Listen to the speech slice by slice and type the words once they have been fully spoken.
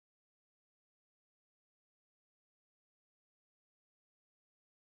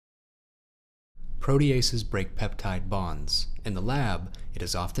Proteases break peptide bonds. In the lab, it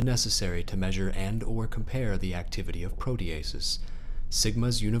is often necessary to measure and/or compare the activity of proteases.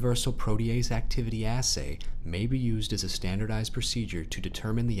 Sigma's Universal Protease Activity Assay may be used as a standardized procedure to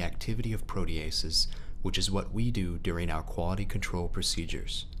determine the activity of proteases, which is what we do during our quality control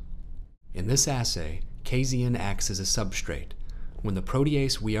procedures. In this assay, casein acts as a substrate. When the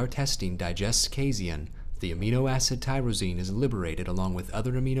protease we are testing digests casein, the amino acid tyrosine is liberated along with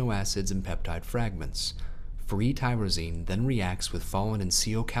other amino acids and peptide fragments. Free tyrosine then reacts with Folin and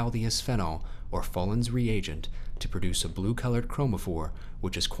ceocaldeus phenol, or Folin's reagent, to produce a blue-colored chromophore,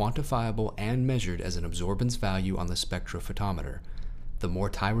 which is quantifiable and measured as an absorbance value on the spectrophotometer. The more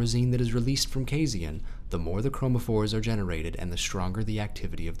tyrosine that is released from casein, the more the chromophores are generated and the stronger the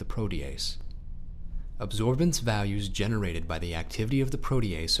activity of the protease. Absorbance values generated by the activity of the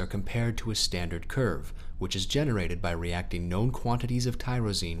protease are compared to a standard curve, which is generated by reacting known quantities of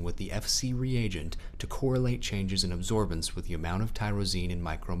tyrosine with the FC reagent to correlate changes in absorbance with the amount of tyrosine in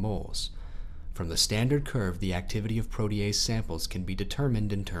micromoles. From the standard curve, the activity of protease samples can be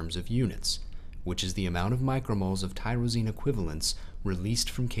determined in terms of units, which is the amount of micromoles of tyrosine equivalents released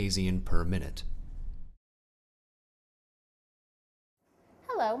from casein per minute.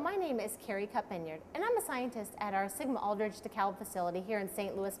 Hello, my name is Carrie Cup-Binyard, and I'm a scientist at our Sigma Aldrich DeKalb facility here in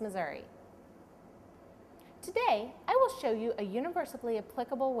St. Louis, Missouri. Today, I will show you a universally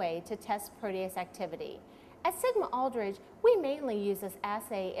applicable way to test protease activity. At Sigma Aldrich, we mainly use this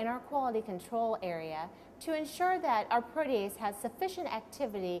assay in our quality control area to ensure that our protease has sufficient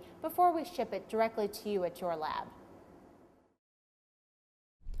activity before we ship it directly to you at your lab.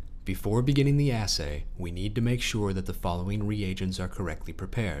 Before beginning the assay, we need to make sure that the following reagents are correctly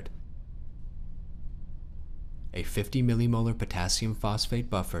prepared. A 50 millimolar potassium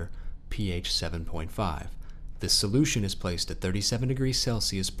phosphate buffer, pH 7.5. This solution is placed at 37 degrees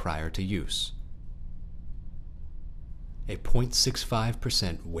Celsius prior to use. A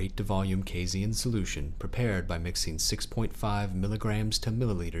 0.65% weight to volume casein solution prepared by mixing 6.5 milligrams to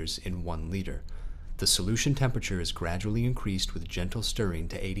milliliters in 1 liter. The solution temperature is gradually increased with gentle stirring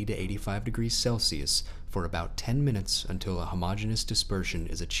to 80 to 85 degrees Celsius for about 10 minutes until a homogeneous dispersion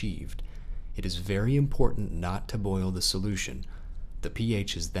is achieved. It is very important not to boil the solution. The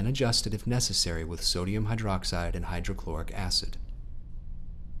pH is then adjusted if necessary with sodium hydroxide and hydrochloric acid.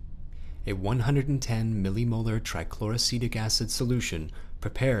 A 110 millimolar trichloroacetic acid solution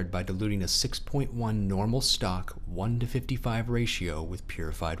prepared by diluting a 6.1 normal stock 1:55 ratio with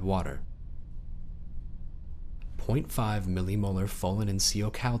purified water. 0.5 millimolar Folin and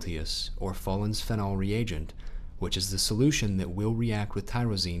ceocaldeus, or Folin's phenol reagent, which is the solution that will react with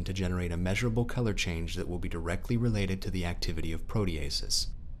tyrosine to generate a measurable color change that will be directly related to the activity of proteases.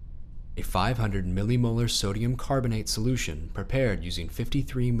 A 500 millimolar sodium carbonate solution prepared using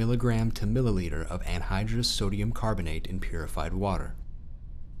 53 milligram to milliliter of anhydrous sodium carbonate in purified water.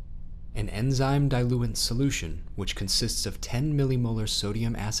 An enzyme diluent solution, which consists of 10 millimolar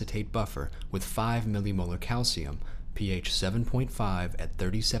sodium acetate buffer with 5 millimolar calcium, pH 7.5 at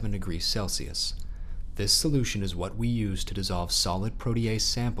 37 degrees Celsius. This solution is what we use to dissolve solid protease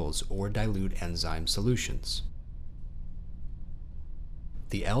samples or dilute enzyme solutions.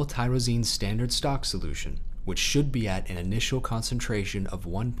 The L-tyrosine standard stock solution, which should be at an initial concentration of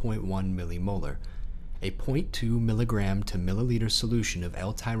 1.1 millimolar. A 0.2 milligram to milliliter solution of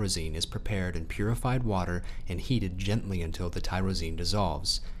L-tyrosine is prepared in purified water and heated gently until the tyrosine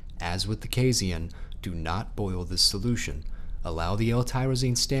dissolves. As with the casein, do not boil this solution. Allow the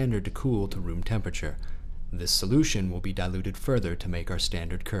L-tyrosine standard to cool to room temperature. This solution will be diluted further to make our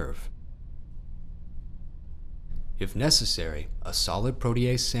standard curve. If necessary, a solid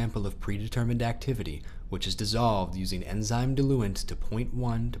protease sample of predetermined activity, which is dissolved using enzyme diluent to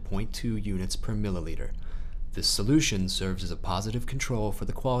 0.1 to 0.2 units per milliliter. This solution serves as a positive control for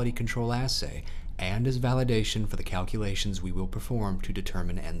the quality control assay and as validation for the calculations we will perform to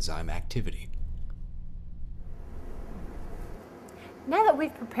determine enzyme activity. Now that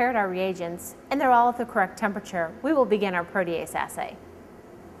we've prepared our reagents and they're all at the correct temperature, we will begin our protease assay.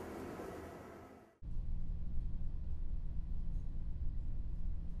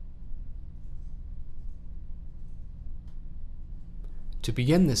 To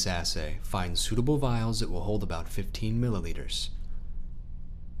begin this assay, find suitable vials that will hold about 15 milliliters.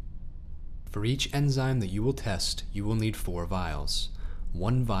 For each enzyme that you will test, you will need 4 vials.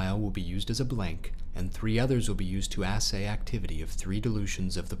 1 vial will be used as a blank, and 3 others will be used to assay activity of 3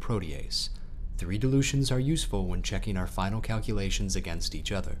 dilutions of the protease. 3 dilutions are useful when checking our final calculations against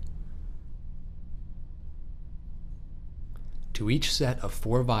each other. To each set of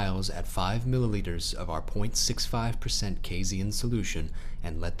 4 vials, add 5 milliliters of our 0.65% casein solution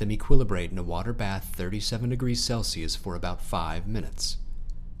and let them equilibrate in a water bath 37 degrees Celsius for about 5 minutes.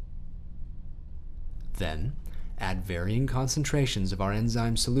 Then, add varying concentrations of our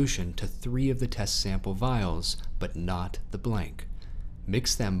enzyme solution to 3 of the test sample vials, but not the blank.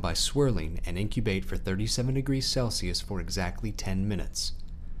 Mix them by swirling and incubate for 37 degrees Celsius for exactly 10 minutes.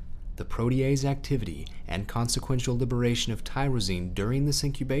 The protease activity and consequential liberation of tyrosine during this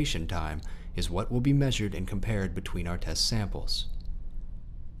incubation time is what will be measured and compared between our test samples.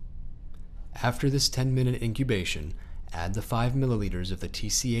 After this 10-minute incubation, add the 5 milliliters of the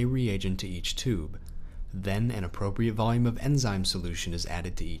TCA reagent to each tube. Then an appropriate volume of enzyme solution is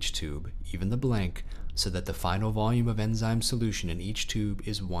added to each tube, even the blank, so that the final volume of enzyme solution in each tube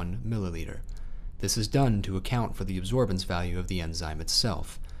is 1 milliliter. This is done to account for the absorbance value of the enzyme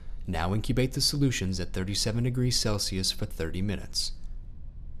itself. Now incubate the solutions at 37 degrees Celsius for 30 minutes.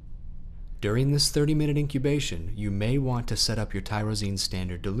 During this 30-minute incubation, you may want to set up your tyrosine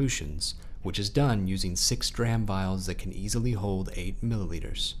standard dilutions, which is done using 6-gram vials that can easily hold 8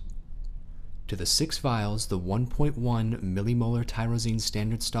 milliliters. To the 6 vials, the 1.1 millimolar tyrosine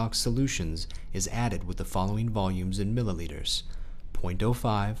standard stock solutions is added with the following volumes in milliliters: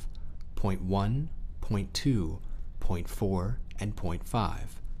 0.05, 0.1, 0.2, 0.4, and 0.5.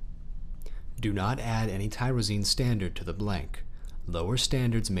 Do not add any tyrosine standard to the blank. Lower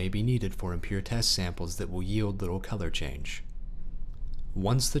standards may be needed for impure test samples that will yield little color change.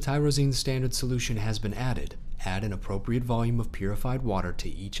 Once the tyrosine standard solution has been added, add an appropriate volume of purified water to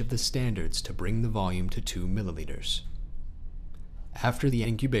each of the standards to bring the volume to 2 milliliters. After the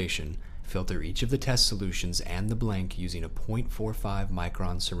incubation, filter each of the test solutions and the blank using a 0.45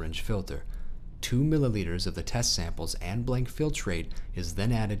 micron syringe filter. 2 milliliters of the test samples and blank filtrate is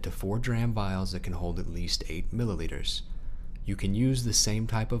then added to 4-gram vials that can hold at least 8 milliliters. You can use the same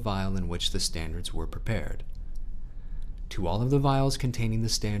type of vial in which the standards were prepared. To all of the vials containing the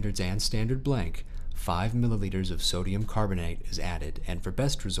standards and standard blank, 5 milliliters of sodium carbonate is added, and for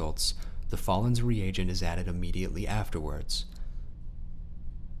best results, the Follen's reagent is added immediately afterwards.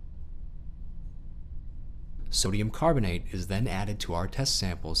 Sodium carbonate is then added to our test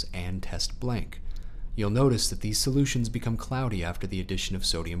samples and test blank. You'll notice that these solutions become cloudy after the addition of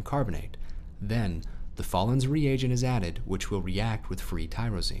sodium carbonate. Then, the Follen's reagent is added, which will react with free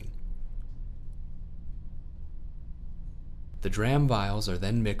tyrosine. The dram vials are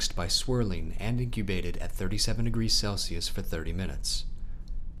then mixed by swirling and incubated at 37 degrees Celsius for 30 minutes.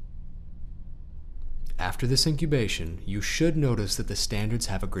 After this incubation, you should notice that the standards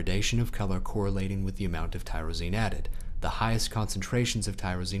have a gradation of color correlating with the amount of tyrosine added, the highest concentrations of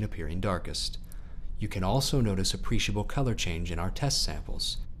tyrosine appearing darkest. You can also notice appreciable color change in our test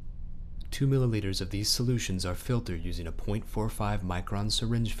samples. 2 milliliters of these solutions are filtered using a 0.45 micron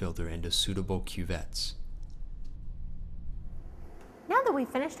syringe filter into suitable cuvettes. Now that we've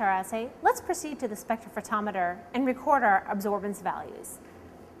finished our assay, let's proceed to the spectrophotometer and record our absorbance values.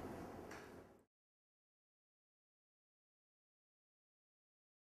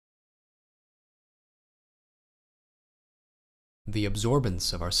 The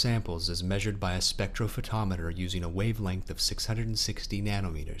absorbance of our samples is measured by a spectrophotometer using a wavelength of 660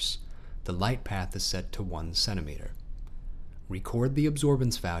 nanometers. The light path is set to 1 centimeter. Record the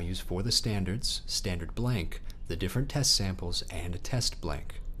absorbance values for the standards, standard blank, the different test samples, and a test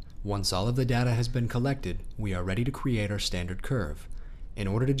blank. Once all of the data has been collected, we are ready to create our standard curve. In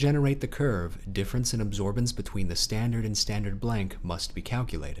order to generate the curve, difference in absorbance between the standard and standard blank must be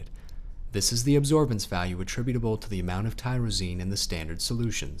calculated. This is the absorbance value attributable to the amount of tyrosine in the standard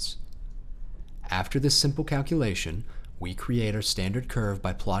solutions. After this simple calculation, we create our standard curve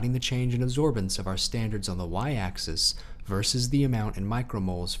by plotting the change in absorbance of our standards on the y-axis versus the amount in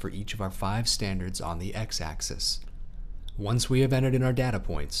micromoles for each of our 5 standards on the x-axis. Once we have entered in our data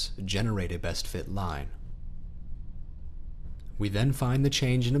points, generate a best fit line. We then find the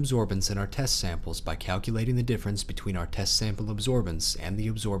change in absorbance in our test samples by calculating the difference between our test sample absorbance and the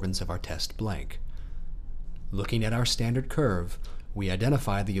absorbance of our test blank. Looking at our standard curve, we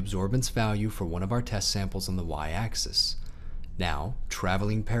identify the absorbance value for one of our test samples on the y-axis. Now,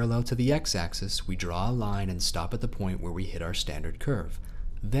 traveling parallel to the x-axis, we draw a line and stop at the point where we hit our standard curve.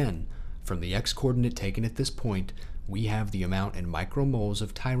 Then, from the x-coordinate taken at this point, we have the amount in micromoles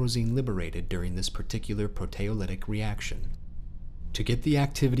of tyrosine liberated during this particular proteolytic reaction. To get the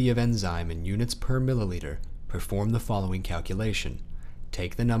activity of enzyme in units per milliliter, perform the following calculation.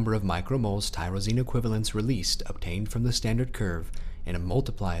 Take the number of micromoles tyrosine equivalents released obtained from the standard curve and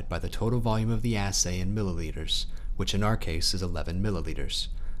multiply it by the total volume of the assay in milliliters, which in our case is 11 milliliters.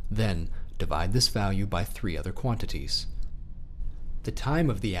 Then, divide this value by 3 other quantities. the time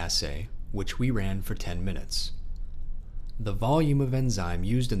of the assay, which we ran for 10 minutes, the volume of enzyme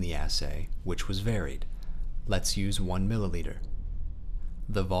used in the assay, which was varied. Let's use 1 milliliter.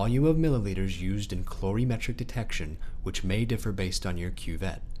 The volume of milliliters used in colorimetric detection, which may differ based on your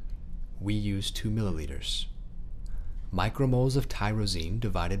cuvette. We use 2 milliliters. Micromoles of tyrosine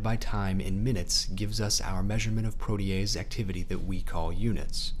divided by time in minutes gives us our measurement of protease activity that we call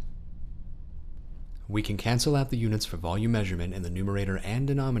units. We can cancel out the units for volume measurement in the numerator and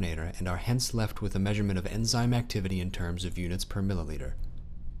denominator and are hence left with a measurement of enzyme activity in terms of units per milliliter.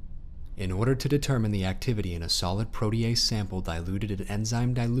 In order to determine the activity in a solid protease sample diluted in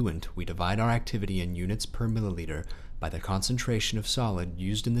enzyme diluent, we divide our activity in units per milliliter by the concentration of solid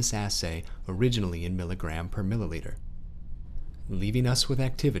used in this assay, originally in milligram per milliliter, leaving us with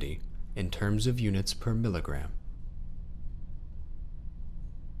activity in terms of units per milligram.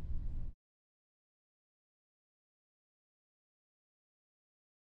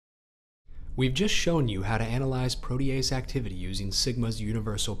 We've just shown you how to analyze protease activity using Sigma's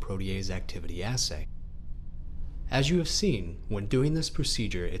Universal Protease Activity Assay. As you have seen, when doing this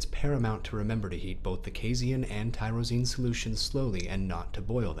procedure, it's paramount to remember to heat both the casein and tyrosine solutions slowly and not to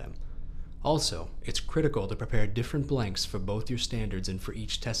boil them. Also, it's critical to prepare different blanks for both your standards and for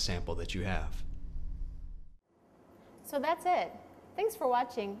each test sample that you have. So that's it. Thanks for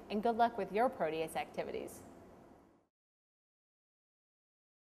watching and good luck with your protease activities.